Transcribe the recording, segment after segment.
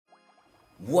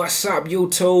What's up,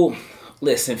 YouTube?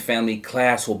 Listen, family,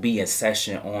 class will be in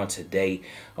session on today.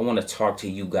 I want to talk to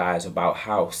you guys about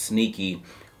how sneaky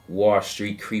Wall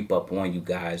Street creep up on you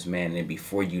guys, man. And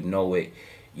before you know it,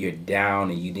 you're down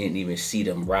and you didn't even see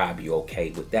them rob you, okay?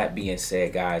 With that being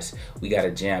said, guys, we got a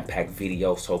jam-packed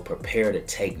video, so prepare to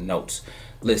take notes.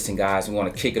 Listen, guys, I'm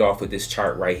going to kick it off with this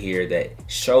chart right here that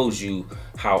shows you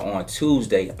how on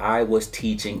Tuesday I was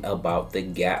teaching about the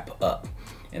gap up.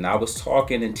 And I was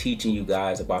talking and teaching you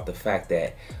guys about the fact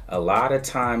that a lot of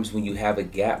times when you have a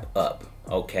gap up,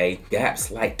 okay,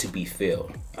 gaps like to be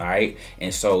filled, all right?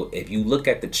 And so if you look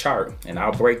at the chart, and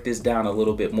I'll break this down a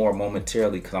little bit more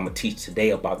momentarily because I'm going to teach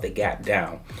today about the gap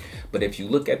down. But if you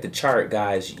look at the chart,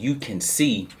 guys, you can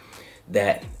see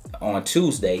that on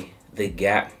Tuesday, the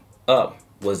gap up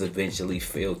was eventually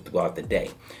filled throughout the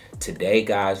day. Today,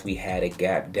 guys, we had a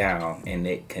gap down and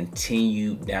it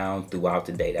continued down throughout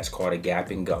the day. That's called a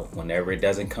gap and go. Whenever it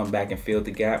doesn't come back and fill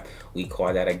the gap, we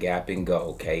call that a gap and go,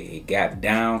 okay? It gapped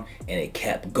down and it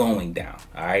kept going down,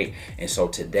 all right? And so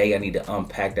today I need to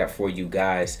unpack that for you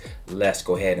guys. Let's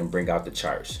go ahead and bring out the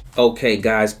charts. Okay,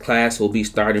 guys, class will be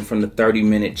starting from the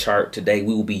 30-minute chart today.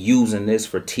 We will be using this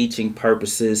for teaching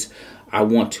purposes. I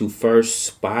want to first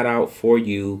spot out for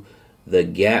you the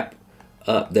gap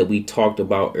up that we talked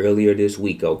about earlier this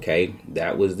week, okay?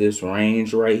 That was this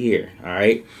range right here, all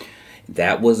right?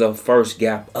 That was a first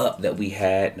gap up that we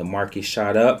had. The market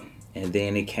shot up and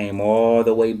then it came all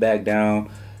the way back down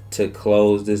to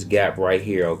close this gap right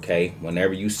here, okay?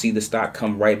 Whenever you see the stock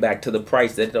come right back to the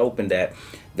price that it opened at,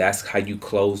 that's how you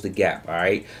close the gap, all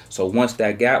right? So once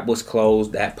that gap was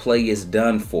closed, that play is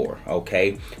done for,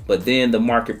 okay? But then the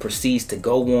market proceeds to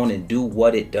go on and do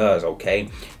what it does, okay?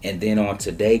 And then on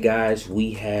today, guys,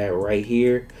 we had right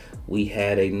here, we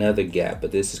had another gap,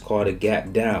 but this is called a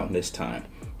gap down this time,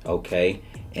 okay?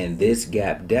 And this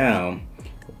gap down,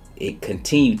 it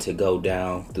continued to go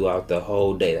down throughout the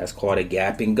whole day. That's called a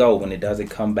gap and go when it doesn't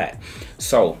come back.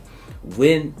 So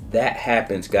when that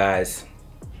happens, guys,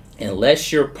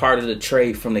 unless you're part of the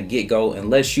trade from the get-go,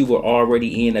 unless you were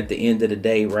already in at the end of the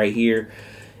day right here,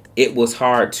 it was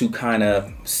hard to kind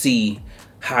of see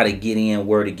how to get in,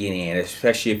 where to get in,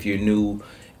 especially if you're new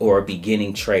or a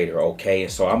beginning trader, okay?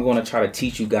 And so I'm going to try to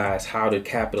teach you guys how to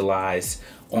capitalize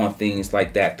on things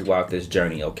like that throughout this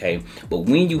journey, okay? But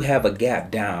when you have a gap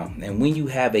down, and when you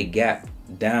have a gap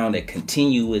down that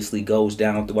continuously goes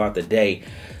down throughout the day,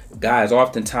 guys,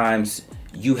 oftentimes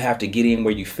you have to get in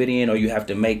where you fit in, or you have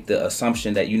to make the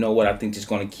assumption that, you know what, I think it's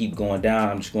going to keep going down.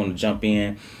 I'm just going to jump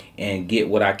in and get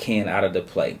what I can out of the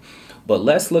play. But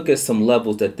let's look at some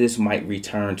levels that this might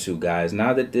return to, guys.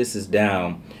 Now that this is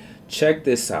down, check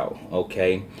this out,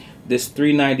 okay? This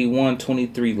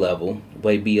 391.23 level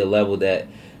may be a level that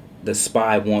the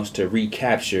SPY wants to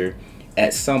recapture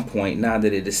at some point now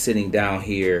that it is sitting down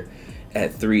here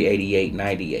at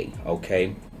 388.98,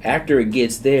 okay? After it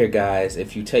gets there, guys,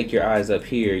 if you take your eyes up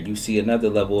here, you see another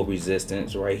level of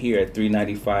resistance right here at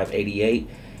 395.88,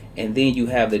 and then you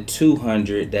have the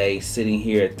 200-day sitting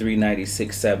here at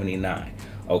 396.79,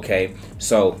 okay?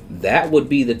 So that would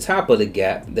be the top of the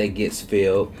gap that gets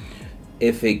filled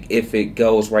if it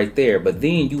goes right there. But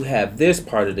then you have this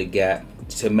part of the gap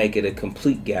to make it a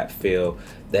complete gap fill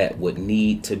that would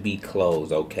need to be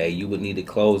closed, okay? You would need to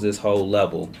close this whole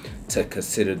level to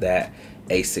consider that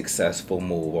a successful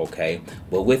move, okay?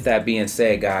 But with that being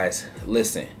said, guys,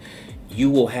 listen, you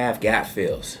will have gap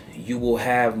fills. You will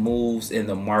have moves in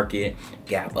the market,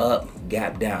 gap up,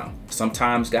 gap down.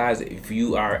 Sometimes, guys, if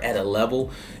you are at a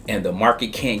level and the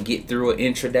market can't get through an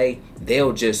intraday,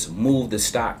 they'll just move the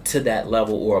stock to that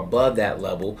level or above that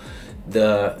level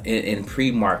in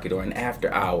pre-market or in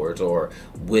after hours or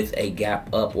with a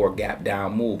gap up or gap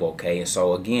down move, okay? And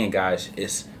so again, guys,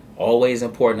 it's always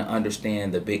important to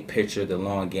understand the big picture, the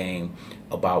long game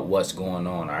about what's going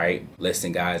on, all right?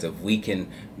 Listen, guys, if we can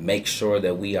make sure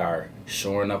that we are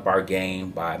shoring up our game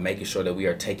by making sure that we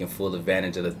are taking full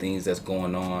advantage of the things that's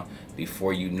going on,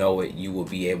 before you know it, you will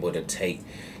be able to take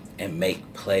and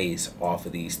make plays off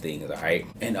of these things, all right?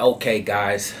 And okay,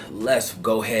 guys, let's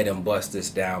go ahead and bust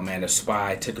this down, man. The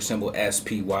SPY, ticker symbol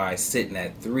SPY, sitting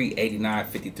at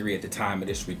 389.53 at the time of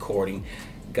this recording.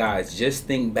 Guys, just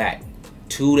think back.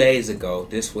 2 days ago,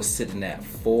 this was sitting at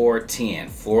 410,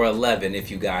 411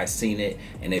 if you guys seen it,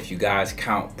 and if you guys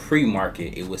count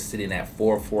pre-market, it was sitting at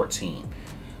 414.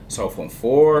 So from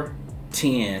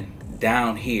 410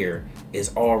 down here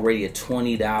is already a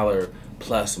 $20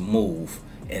 plus move,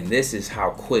 and this is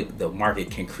how quick the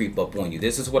market can creep up on you.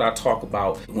 This is what I talk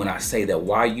about when I say that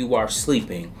while you are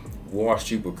sleeping, Wall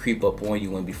Street will creep up on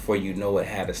you, and before you know it,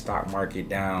 had the stock market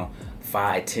down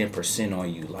 5-10%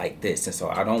 on you like this. And so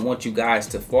I don't want you guys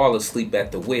to fall asleep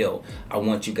at the wheel. I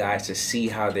want you guys to see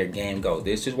how their game goes.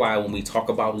 This is why when we talk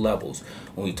about levels,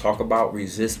 when we talk about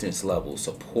resistance levels,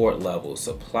 support levels,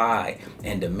 supply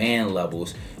and demand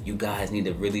levels, you guys need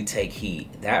to really take heed.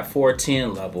 That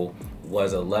 410 level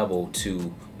was a level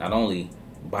to not only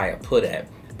buy a put at,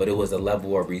 but it was a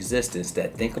level of resistance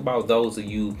that, think about those of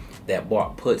you that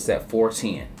bought puts at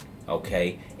 410,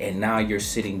 okay, and now you're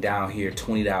sitting down here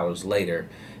 $20 later,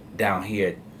 down here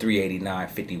at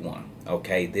 389.51.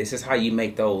 Okay, this is how you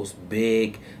make those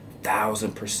big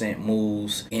 1000%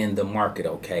 moves in the market.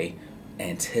 Okay,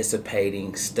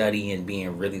 anticipating, studying,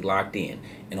 being really locked in.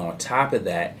 And on top of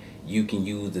that, you can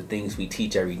use the things we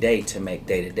teach every day to make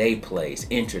day-to-day plays,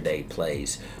 intraday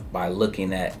plays, by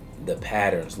looking at the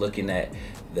patterns, looking at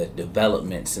the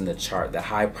developments in the chart, the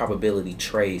high probability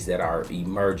trades that are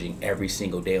emerging every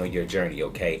single day on your journey.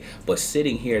 Okay, but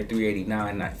sitting here at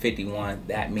 389.51,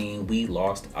 that means we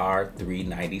lost our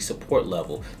 390 support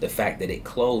level, the fact that it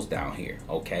closed down here.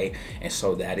 Okay, and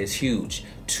so that is huge.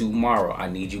 Tomorrow I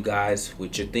need you guys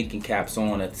with your thinking caps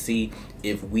on to see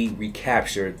if we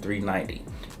recapture 390,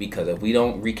 because if we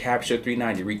don't recapture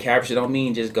 390, recapture don't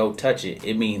mean just go touch it.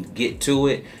 It means get to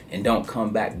it and don't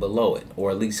come back below it,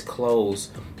 or at least close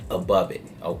above it.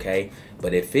 Okay,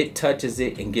 but if it touches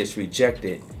it and gets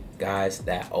rejected, guys,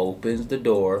 that opens the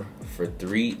door for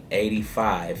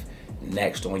 385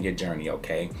 next on your journey.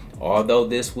 Okay, although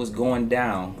this was going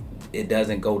down, it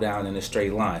doesn't go down in a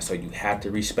straight line, so you have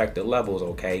to respect the levels.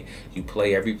 Okay, you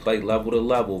play every play level to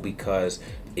level, because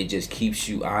it just keeps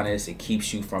you honest, it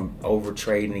keeps you from over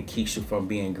trading, it keeps you from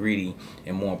being greedy,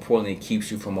 and more importantly, it keeps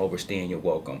you from overstaying your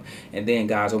welcome. And then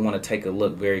guys, I want to take a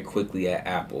look very quickly at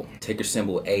Apple, ticker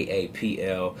symbol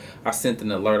AAPL. I sent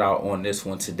an alert out on this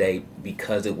one today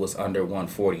because it was under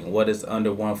 140. And what does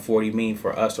under 140 mean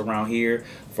for us around here,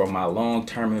 for my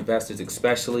long-term investors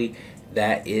especially?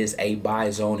 That is a buy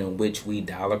zone in which we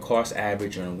dollar cost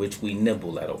average, or in which we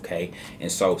nibble at. Okay,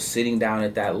 and so sitting down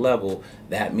at that level,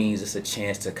 that means it's a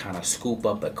chance to kind of scoop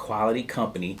up a quality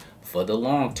company for the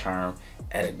long term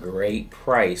at a great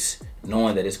price,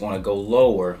 knowing that it's going to go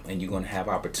lower and you're going to have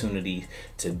opportunity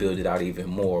to build it out even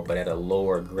more, but at a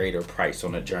lower, greater price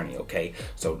on the journey. Okay,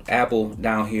 so Apple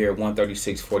down here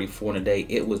 136.44 on a day.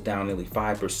 It was down nearly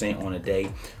 5% on a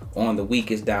day. On the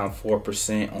week it's down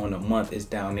 4%. On the month it's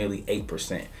down nearly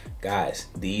 8%. Guys,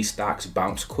 these stocks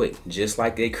bounce quick, just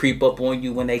like they creep up on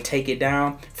you when they take it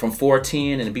down from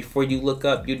 410, and before you look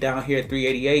up, you're down here at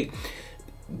 388.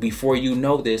 Before you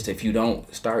know this, if you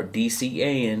don't start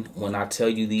DCAing when I tell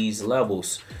you these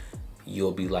levels,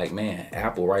 you'll be like, man,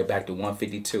 Apple right back to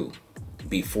 152.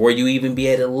 Before you even be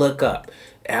able to look up,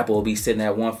 Apple will be sitting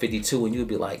at 152, and you'll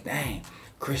be like, dang,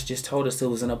 Chris just told us it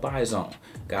was in a buy zone.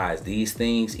 Guys, these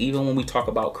things, even when we talk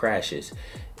about crashes,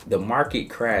 the market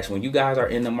crash, when you guys are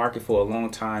in the market for a long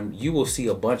time, you will see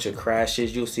a bunch of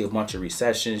crashes, you'll see a bunch of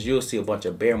recessions, you'll see a bunch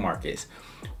of bear markets.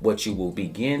 What you will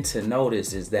begin to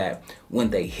notice is that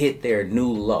when they hit their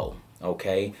new low,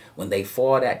 okay, when they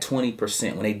fall that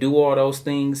 20%, when they do all those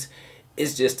things,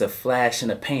 it's just a flash in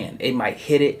the pan. It might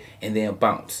hit it and then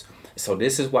bounce. So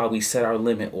this is why we set our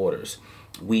limit orders.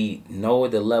 We know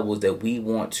the levels that we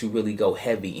want to really go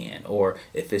heavy in, or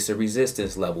if it's a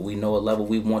resistance level, we know a level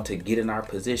we want to get in our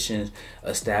positions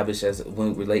established as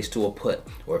when it relates to a put,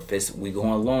 or if it's we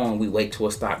going long, we wait till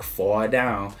a stock fall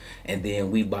down and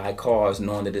then we buy calls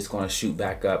knowing that it's going to shoot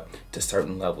back up to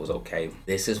certain levels. Okay,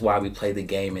 this is why we play the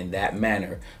game in that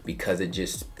manner, because it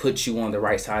just puts you on the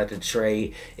right side of the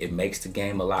trade. It makes the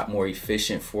game a lot more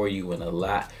efficient for you and a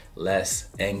lot less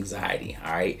anxiety.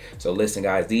 All right, so listen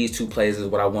guys, these two plays is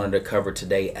what I wanted to cover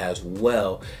today, as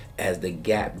well as the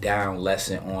gap down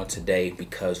lesson on today,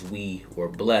 because we were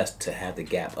blessed to have the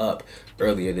gap up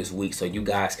earlier this week, so you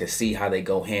guys can see how they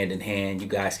go hand in hand. You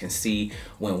guys can see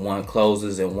when one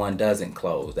closes and one doesn't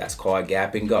close. That's called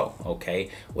gap and go. Okay,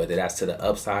 whether that's to the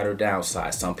upside or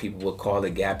downside. Some people would call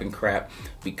it gap and crap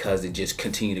because it just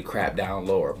continue to crap down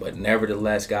lower, but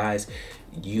nevertheless guys,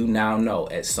 you now know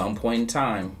at some point in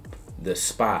time, the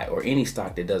SPY or any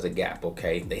stock that does a gap,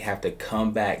 okay, they have to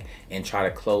come back and try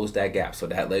to close that gap. So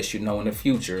that lets you know in the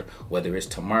future, whether it's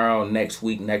tomorrow, next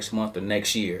week, next month, or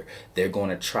next year, they're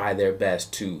going to try their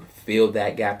best to fill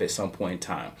that gap at some point in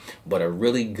time. But a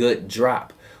really good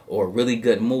drop or a really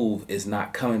good move is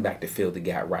not coming back to fill the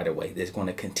gap right away. There's going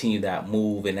to continue that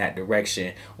move in that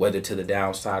direction, whether to the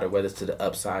downside or whether to the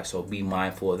upside. So be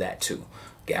mindful of that too.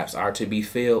 Gaps are to be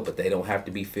filled, but they don't have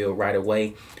to be filled right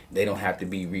away. They don't have to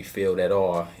be refilled at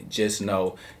all. Just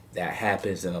know that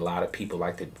happens, and a lot of people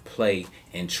like to play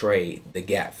and trade the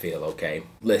gap fill. Okay,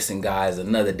 listen guys,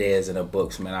 another day is in the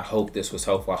books, man. I hope this was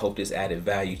helpful. I hope this added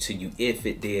value to you. If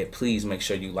it did, please make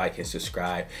sure you like and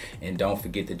subscribe, and don't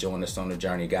forget to join us on the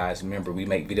journey, guys. Remember, we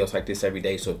make videos like this every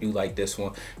day, so if you like this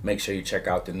one, make sure you check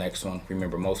out the next one.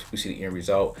 Remember, most people see the end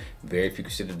result, very few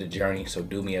consider the journey. So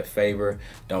do me a favor,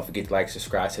 don't forget to like,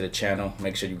 subscribe to the channel.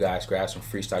 Make sure you guys grab some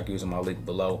free stock using my link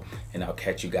below, and I'll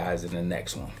catch you guys in the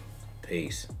next one.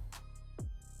 Peace.